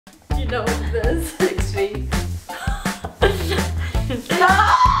know this. 6 feet.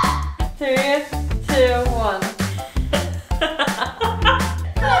 3, 2, 1.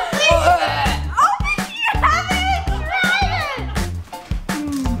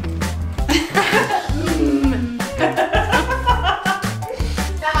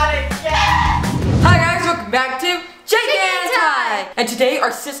 And today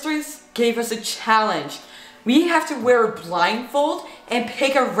our sisters gave us a challenge. We have to wear a blindfold and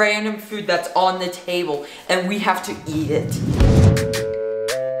pick a random food that's on the table and we have to eat it.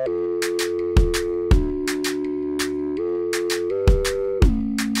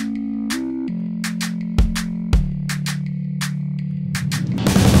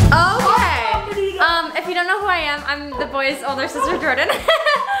 Okay. If you don't know who I am, I'm the boys' older sister, Jordan.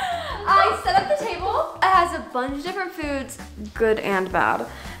 I set up the table. It has a bunch of different foods, good and bad.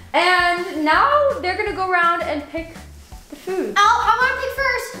 And now they're gonna go around and pick the food. I wanna pick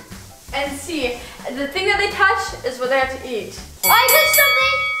first. And see. The thing that they touch is what they have to eat. I touched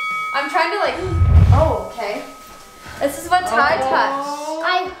something. I'm trying to oh, okay. This is what Ty touched.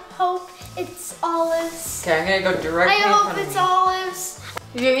 I hope it's olives. Okay, I'm gonna go directly in I front hope of it's me. olives.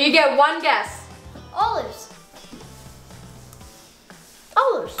 You get one guess. Olives.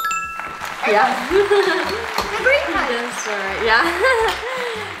 Olives. Yeah. The green kind. That's right. Yeah.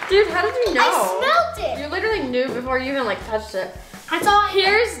 Dude, how did you know? I smelled it. You literally knew before you even touched it. That's all.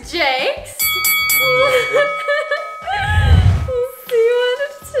 Here's Jake's. Let's see what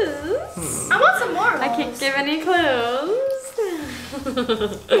it is. I want some more. I can't give any clues.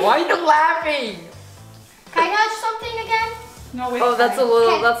 Why are you laughing? Can I touch something again? No, wait. Oh, that's a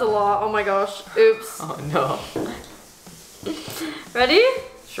little. That's a lot. Oh my gosh. Oops. Oh no. Ready?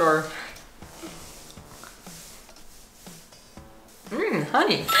 Sure.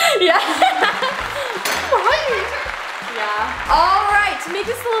 Honey. Yeah. Honey. Yeah. All right. To make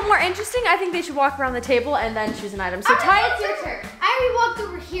this a little more interesting, I think they should walk around the table and then choose an item. So Ty, it's your turn. I already walked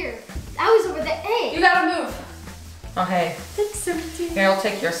over here. I was over there. Hey. You gotta move. Okay. Take 17. Here, I'll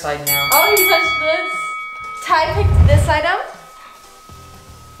take your side now. Oh, you touched this. Ty picked this item.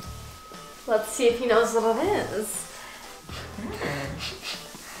 Let's see if he knows what it is.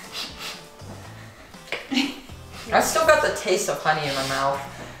 I still got the taste of honey in my mouth.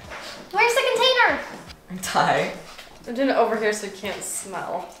 Where's the container? Ty. I'm doing it over here so you can't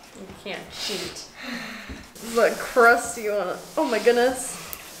smell. You can't cheat. The crusty one. Oh my goodness.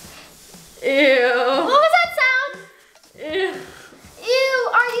 Ew. What was that sound? Ew. Ew,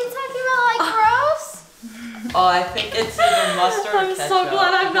 are you talking about gross? Oh, I think it's either mustard or I'm ketchup. so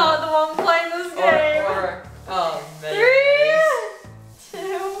glad I'm not the one playing this game. Oh, man. 3,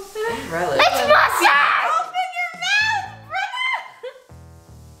 2, Relish. It's mustard! Open your mouth, Brenna!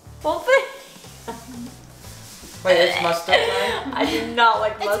 Open. Wait, it's mustard time? I do not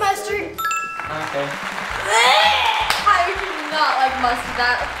like It's mustard. mustard. Okay. I do not like mustard.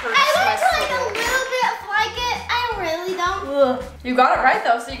 That hurts I my like a soul. little bit like it. I really don't. Ugh. You got it right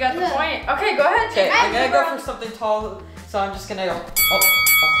though, so you got the Yeah. point. Okay, go ahead, Okay, Jake. I'm gonna go for something tall, so I'm just gonna go.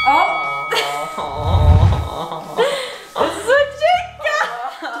 Oh. This is what Jake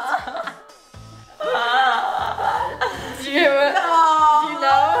got. Do you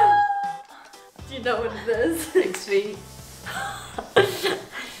know? Do you know what it is? 6 feet.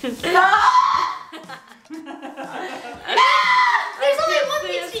 There's only one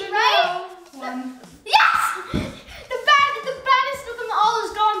pixie, right? One. Yes! The baddest of them all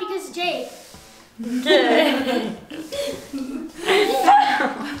is gone because of Jake. Okay.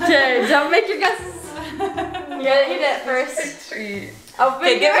 Okay, don't make your guesses. You gotta eat it first. 6 feet. Open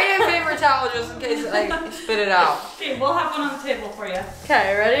Okay, give your- me a paper towel just in case I spit it out. Okay, we'll have one on the table for you.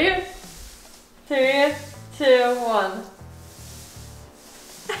 Okay, ready? 3, 2, 1.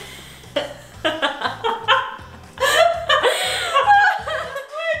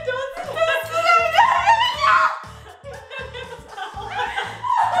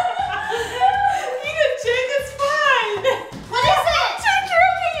 What is it? Jake, you're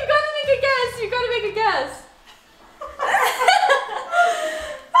okay. You gotta make a guess. You gotta make a guess.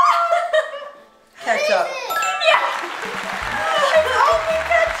 Ketchup. Yeah. It's only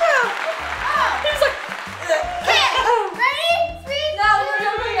ketchup. He's like, Ready? 3, no,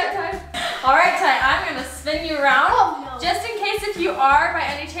 we got time. All right, Ty, I'm gonna spin you around. Oh, no. Just in case if you are by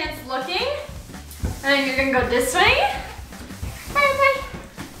any chance looking. And then you're gonna go this way.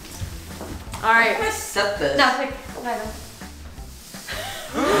 All How do I right. set this? Now pick an item.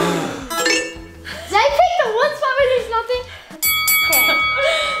 Did I pick the one spot where there's nothing? Okay.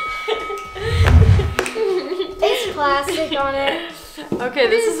 It's plastic on it. Okay,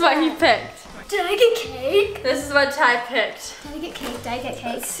 this is what he picked. Did I get cake? This is what Ty picked. Did I get cake. Did I get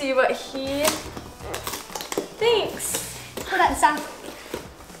cake? Let's see what he thinks. Oh, that sound.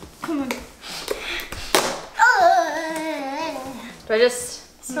 Come on. Do I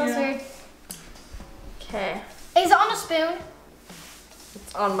just? Smells weird. Okay. Is it on a spoon?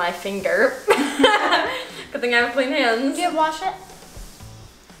 It's on my finger. Good thing I have clean hands. Do you wash it?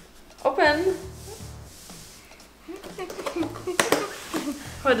 Open.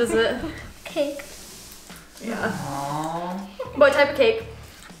 What is it? Cake. Yeah. Aww. What type of cake?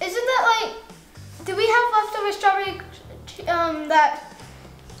 Isn't that like? Do we have leftover strawberry?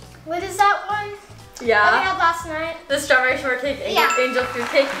 What is that one? That we Yeah. had last night. The strawberry shortcake, Yeah. angel food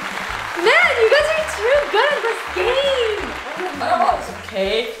cake. Man, you guys are too good at this game. Oh, it's a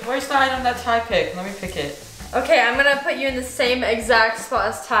cake. Where's the item that Ty picked? Let me pick it. Okay, I'm gonna put you in the same exact spot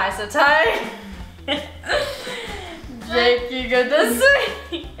as Ty. So Ty, Jake, you go this way.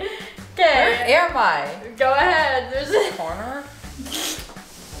 Where Okay, am I? go ahead. There's a Corner?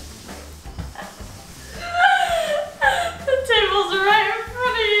 the table's right in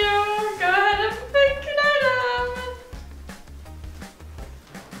front of you. Go ahead and pick an item.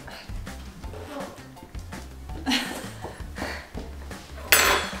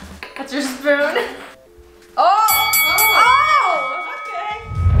 That's your spoon. Oh!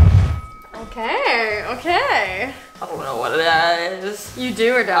 Okay, okay. I don't know what that is. You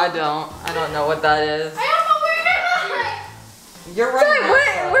do or I don't? don't. I don't know what that is. I don't know where I am. You're Ty,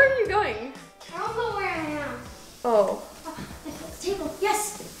 running where are you going? I don't know where I am. Oh, I found the table.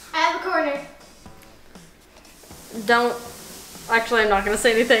 Yes, I have a corner. don't. Actually, I'm not gonna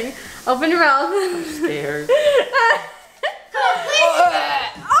say anything. Open your mouth. I'm scared. Come on, please. Open your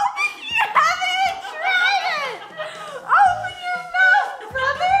haven't even tried it! Open your mouth,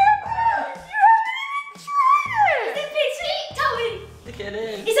 brother! You haven't even tried it! It's big sweet. Tell me. Look at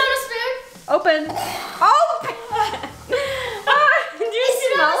it. Is it on a spoon? Open. Open! Do you Is it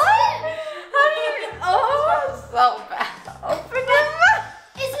on smell a it? spoon? How do you? Oh, So bad. open your mouth!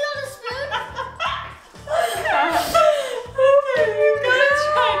 Is it on a spoon? You gotta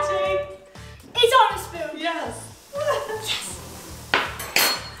try, Jake. It's on a spoon. Yes.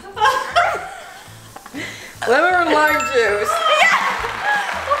 Lemon or lime juice?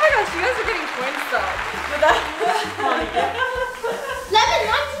 Oh my gosh, you guys are getting points though. Lemon,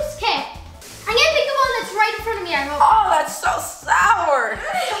 lime juice, okay. I'm gonna pick the one that's right in front of me. I hope. Oh, that's so sour.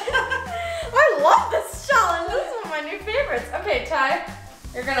 I love this challenge. This is one of my new favorites. Okay, Ty,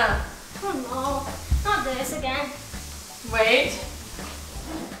 you're gonna Oh no, not this again. wait.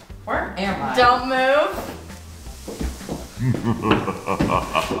 Where am I? Don't move.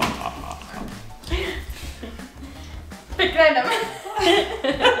 Pick an item.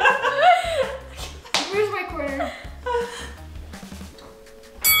 Where's my corner?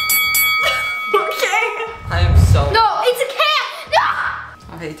 Okay. I am so. No, it's a cat. No.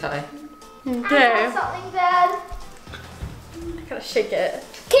 Oh, hey, Ty. I Okay. got something bad. I gotta shake it.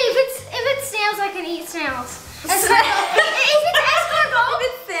 Okay, if it's snails, I can eat snails. Escargot. If it's escargot,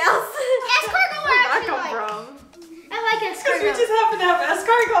 It's sales. escargot I Where'd that actually come like. from? I like Because we escargot. just happen to have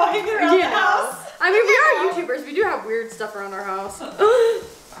escargot hanging around the house. I mean, we are YouTubers. We do have weird stuff around our house. Oh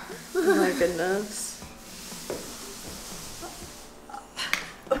my goodness.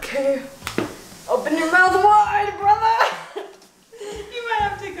 Okay. Open your mouth wide, brother. You might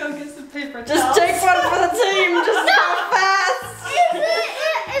have to go get some paper Just towels. take one for the team. Just do it fast.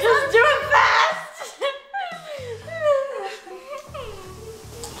 It's Just do it fast.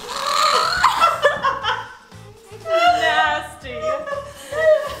 Nasty. Give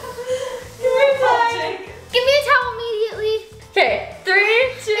me a towel. Jake. Give me a towel immediately. Okay, 3, 2,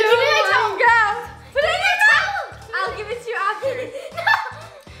 Give me a 1, towel. go. Put it in Give me your a towel. I'll give it to you after. No.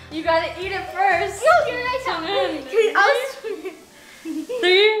 You gotta eat it first. No, give me my towel. Give Give me, I'll, 3,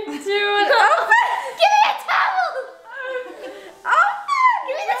 2, 1, open. give me a towel. Open.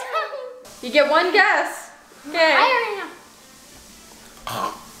 Give me the towel. You get one guess. Okay. I already know.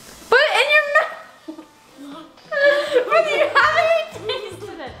 Put it in your mouth. But you haven't even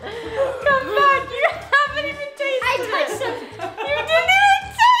tasted it. Come back. You haven't even tasted I touched it. it. You didn't even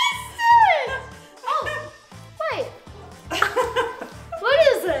taste it. Oh, wait. What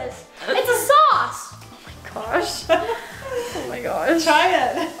is this? It's a sauce. Gosh. Oh my gosh. Try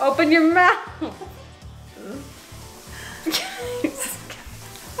it. Open your mouth.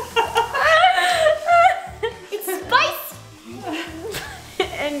 It's spicy.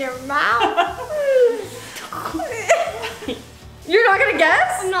 In your mouth. You're not gonna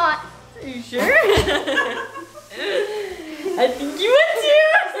guess? I'm not. Are you sure? I think you would too.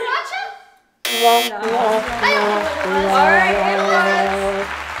 Sriracha? Alright, it was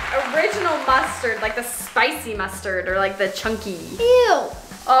original mustard, like the spicy mustard or like the chunky. Ew.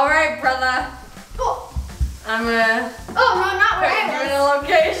 All right, brother. Oh. I'm gonna Oh, no, not put where you I in was. a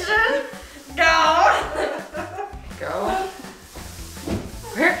location. Go. Go.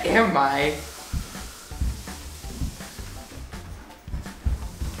 Where am I?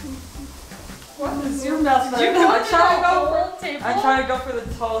 What is your method? Did you go I'm to trying to the go whole full table. I'm trying to go for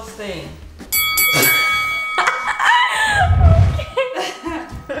the tallest thing.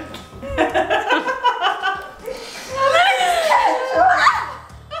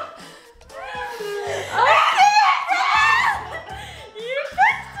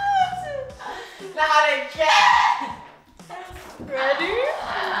 Not again! Ready?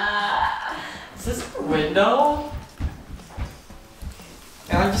 Is this a window?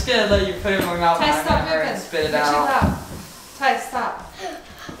 And I'm just gonna let you put it in my mouth Ty, and stop I'm gonna moving. spit it Makes you out. laugh. Ty, stop.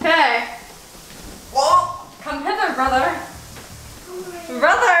 Okay. Whoa! Come hither, brother.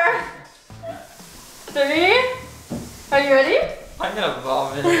 Brother. 3. Are you ready? I'm gonna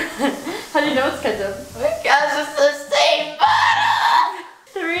vomit. How do you know it's ketchup? Because it's the same bottle!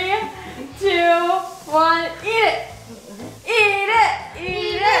 3, 2, 1. Eat it. Eat it.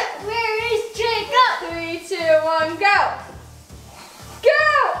 Eat it. Where is Jacob? 3, 2, 1. Go. Go.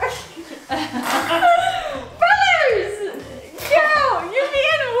 Brothers. Go. You've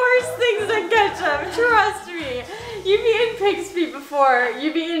eaten worse things than ketchup. Trust me. You've eaten pig's feet before.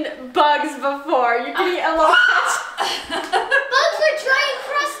 You've eaten bugs before. You can eat a lot of ketchup. Bugs are dry and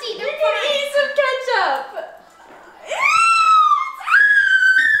crusty. You They're can fine. eat some ketchup.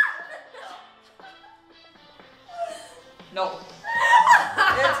 No.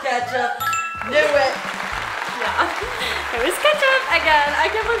 It's ketchup. Knew it. Yeah. It was ketchup again. I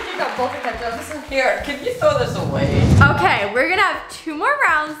can't believe you got both the ketchups. Here, can you throw this away? Okay, we're gonna have 2 more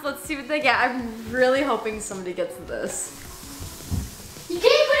rounds. Let's see what they get. I'm really hoping somebody gets this. You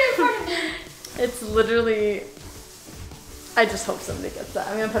can't put it in front of me. It's literally, I just hope somebody gets that.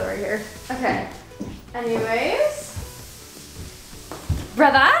 I'm gonna put it right here. Okay. Anyways.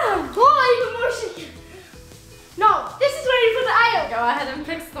 Brother. Oh, even more shit. No, this is where you put the item. Go ahead and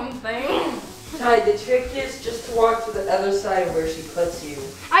pick something. Ty, the trick is just to walk to the other side where she puts you.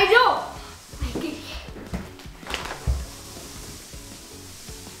 I know.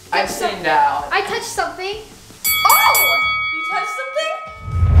 I'm sitting down. I touched something. Oh! You touched something?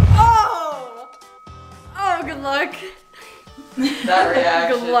 Oh! Oh, good luck. That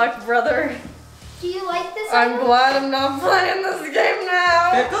reaction. Good luck, brother. Do you like this I'm item? glad I'm not playing this game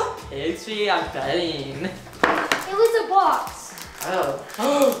now. Pickle Pixie, I'm betting. It was a box. Oh.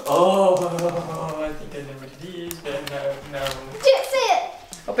 Oh, I think I know what it is, but no. Just say it.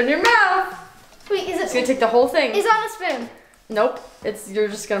 Open your mouth. Wait, is It's gonna it? take the whole thing. It's on a spoon. Nope. You're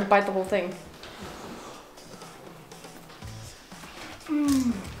just gonna bite the whole thing.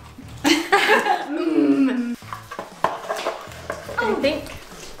 What do you think?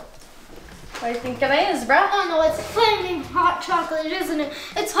 What do you think it is, bruh? Oh no, it's flaming hot chocolate, isn't it?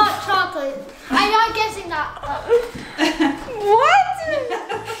 It's hot chocolate. I'm not guessing that. What?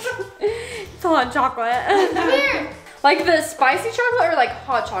 It's hot chocolate. Weird. Like the spicy chocolate or like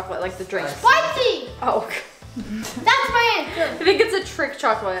hot chocolate, like the drink? Spicy. Oh. That's my answer. I think it's a trick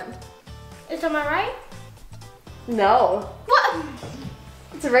chocolate. Am I right? No. What?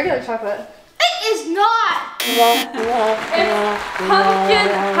 It's a regular chocolate. It is not. It's pumpkin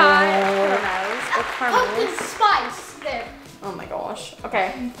pie Pumpkin caramels. spice. There. Oh my gosh.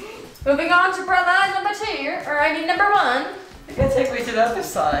 Okay. Moving on to brother number 2, or I mean number 1. You gotta take me to the other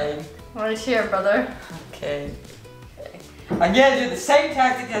side. Right here, brother. Okay. I'm gonna do the same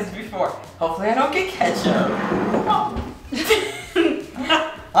tactic as before. Hopefully I don't get ketchup.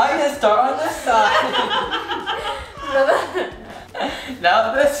 I'm gonna start on this side. Brother.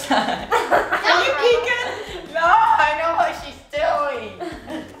 Now this side. Are you peeking? No, I know what she's doing.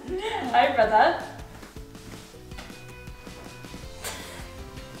 Hi, brother.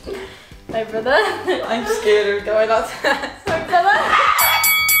 Hi, brother. I'm scared of going outside. Hi, brother.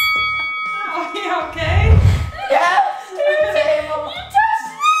 Are you okay? Yes! Table. You touched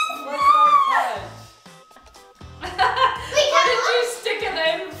me. What did I touch? Wait, Why did you stick it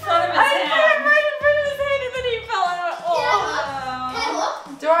in front of his I put it hand? right in front of his hand and then he fell and I went, oh. Can I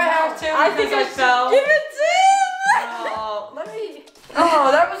look? Do I have to? I think I Because fell. should give it to him. Oh, let me.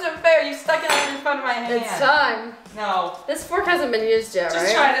 Oh, that wasn't fair. You stuck it in front of my hand. It's time. No. This fork hasn't been used yet, Just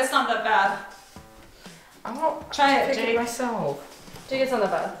right? try it, it's not that bad. I won't Try it, pick it Jake. myself. Jake, it's not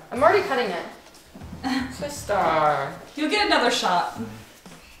that bad. I'm already cutting it. Sister. You'll get another shot.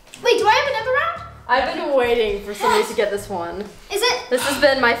 Wait, do I have another round? I've been waiting for somebody to get this one. Is it This has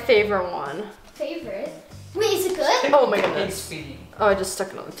been my favorite one. favorite? Wait, is it good? Oh my Pig goodness. sweetie. Oh, I just stuck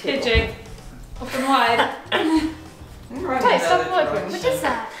it on the Okay, table. Jake. Open wide. Okay, stop looking. What is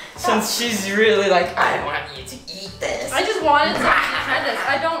that? Since she's really like, I want you to eat this. I just wanted to try this.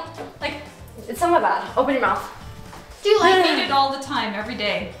 I don't, like, it's not that bad. Open your mouth. Do you I like eat it all the time, every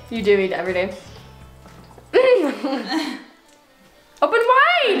day. You do eat every day. Open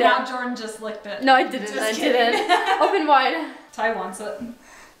wide! Now Jordan just licked it. No, I didn't. Just I kidding. didn't. Open wide. Ty wants it.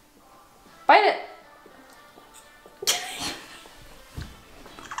 Bite it.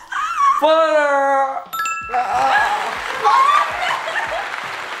 Butter.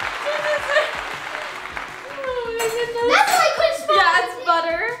 That's why I couldn't spell Yeah, it. it's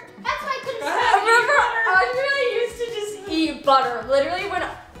butter. That's why I couldn't Go spell ahead. Remember, Audrey used to just eat butter. Literally, when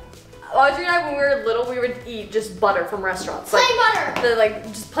Audrey and I, when we were little, we would eat just butter from restaurants. Plain butter. Like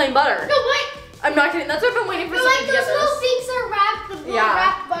just plain butter. No, wait. I'm not kidding. That's what I've been waiting for No, somebody like to get those little this. things that are wrapped, the little Yeah.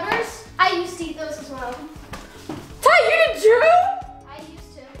 wrapped butters. I used to eat those as well. Ty, you did too? I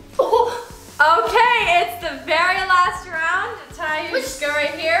used to. Okay, it's the very last round. Ty, you Which- just go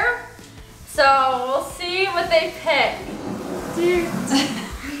right here. So we'll see what they pick.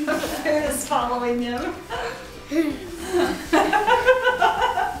 The food is following him.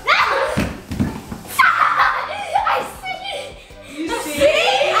 I see. You see? You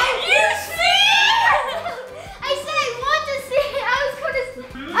see? I said I want to see. I was going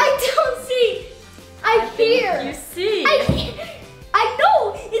to. I don't see. I hear. You see. I know.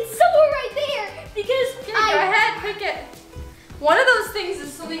 It's somewhere right there because Okay, go ahead, pick it. One of those things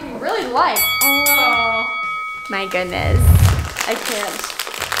is something you really like. Oh. My goodness. I can't.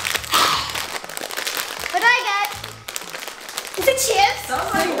 What I get? Is it chips?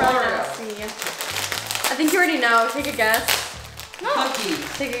 Sounds like Oreo. See. I think you already know. Take a guess.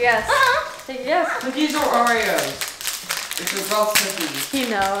 Cookies. Take a guess. Take a guess. Cookies or Oreos? It's a both cookies. He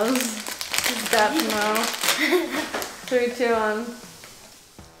knows. He's got to know. 3, 2, 1.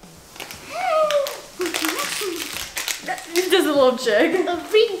 Just a little jig. A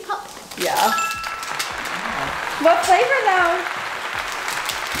green cup. Yeah. What flavor though?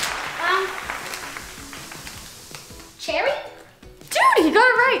 Cherry? Dude, he got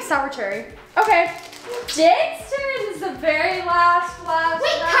it right. Sour cherry. Okay. Jake's turn is the very last Wait,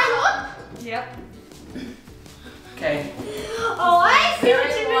 can I Yep. Okay. look? Oh, I see what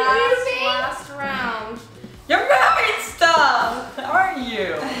Very you've been using. last round. You're moving stuff, aren't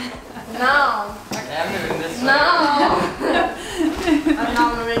you? No. Okay, I'm moving this way. No. I'm not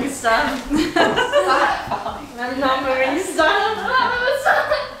moving stuff. I'm not moving stuff.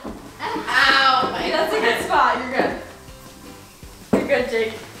 Ow. That's a good spot. You're good. You're good,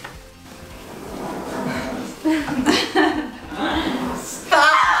 Jake.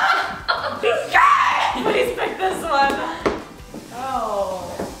 Stop! Please pick this one.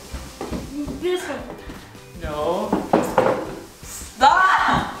 Oh. This one. No.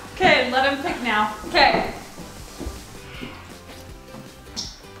 Stop! Okay, let him pick now. Okay.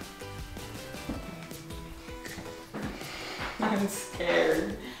 I'm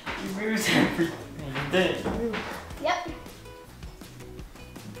scared. You lose everything. Then. Yep.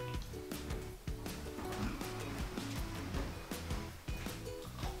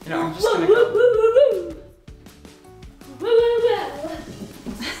 You know, I'm just gonna go.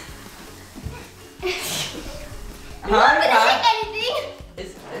 I'm not gonna Hi, hit anything.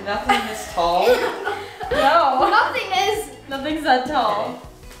 Is nothing this tall? No. Nothing is. Nothing's that tall.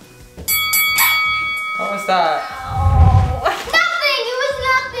 What was that? Nothing. It was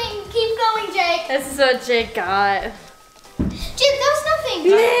nothing. Keep going, Jake. This is what Jake got. Jake, that was nothing.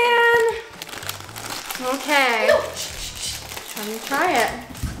 Man. Okay. No. Try it.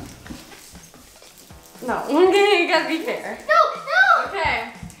 No. Okay, you gotta be fair. No.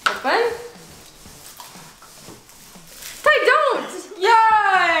 Okay. Open. Ty, don't!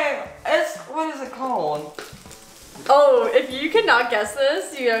 Yay! It's, what is it called? Oh, if you cannot guess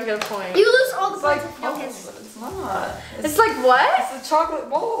this, you don't get a point. You lose all the It's like points if you don't bubbles, guess. but it's not. It's like what? It's a chocolate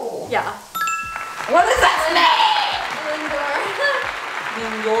bowl. Yeah. What is that Lindor.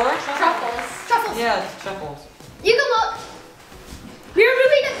 name? Your Truffles. Truffles. Yeah, it's truffles. You can look. We're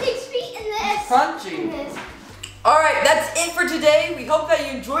moving the pig's feet in this. Crunchy. In this. Alright, that's it for today. We hope that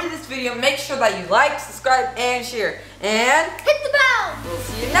you enjoyed this video. Make sure that you like, subscribe, and share. And Hit the bell. we'll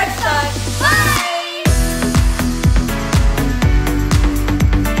see you next time. Bye.